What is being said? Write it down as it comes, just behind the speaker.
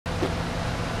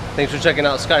Thanks for checking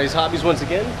out Scotty's Hobbies once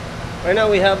again. Right now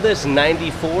we have this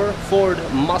 94 Ford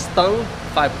Mustang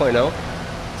 5.0.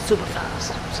 Super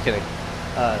fast. Just kidding.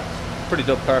 Pretty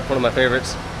dope car, one of my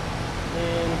favorites.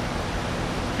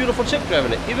 And beautiful chick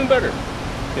driving it, even better.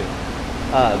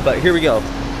 But here we go.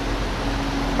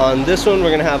 On this one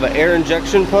we're gonna have an air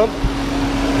injection pump,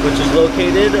 which is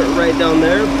located right down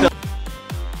there.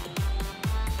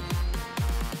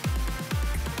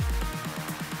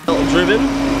 Belt driven.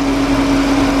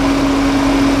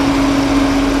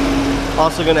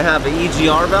 Also gonna have an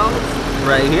EGR valve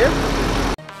right here.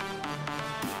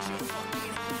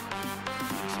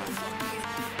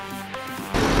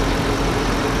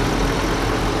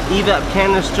 Evap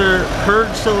canister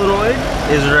Purge solenoid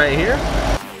is right here.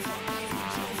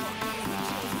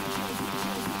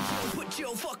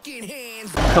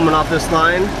 Coming off this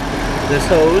line, this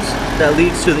hose that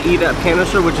leads to the Evap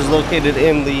canister, which is located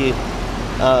in the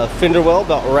fender well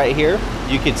about right here.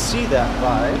 You can see that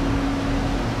by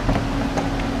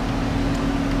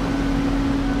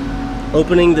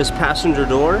opening this passenger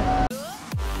door.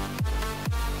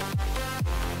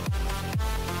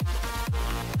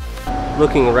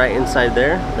 Looking right inside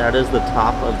there, that is the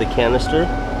top of the canister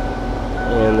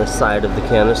and the side of the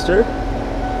canister.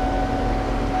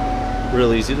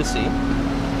 Real easy to see.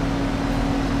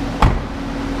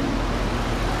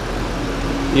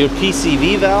 Your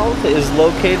PCV valve is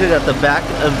located at the back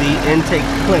of the intake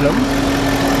plenum,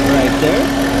 right there.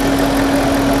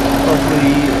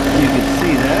 Hopefully you can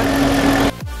see that.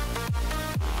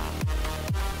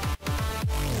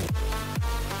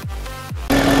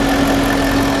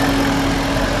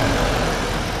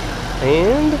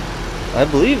 And I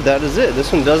believe that is it.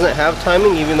 This one doesn't have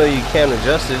timing, even though you can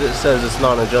adjust it. It says it's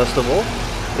non-adjustable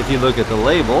if you look at the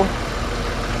label.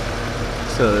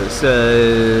 So it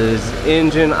says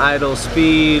engine idle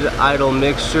speed, idle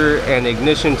mixture, and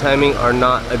ignition timing are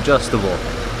not adjustable.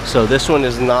 So this one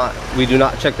is not, we do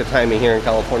not check the timing here in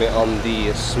California on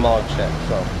the Smog check.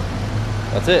 So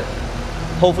that's it.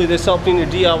 Hopefully this helped in your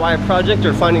DIY project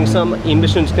or finding some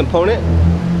emissions component.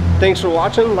 Thanks for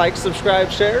watching, like,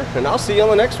 subscribe, share, and I'll see you on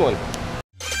the next one.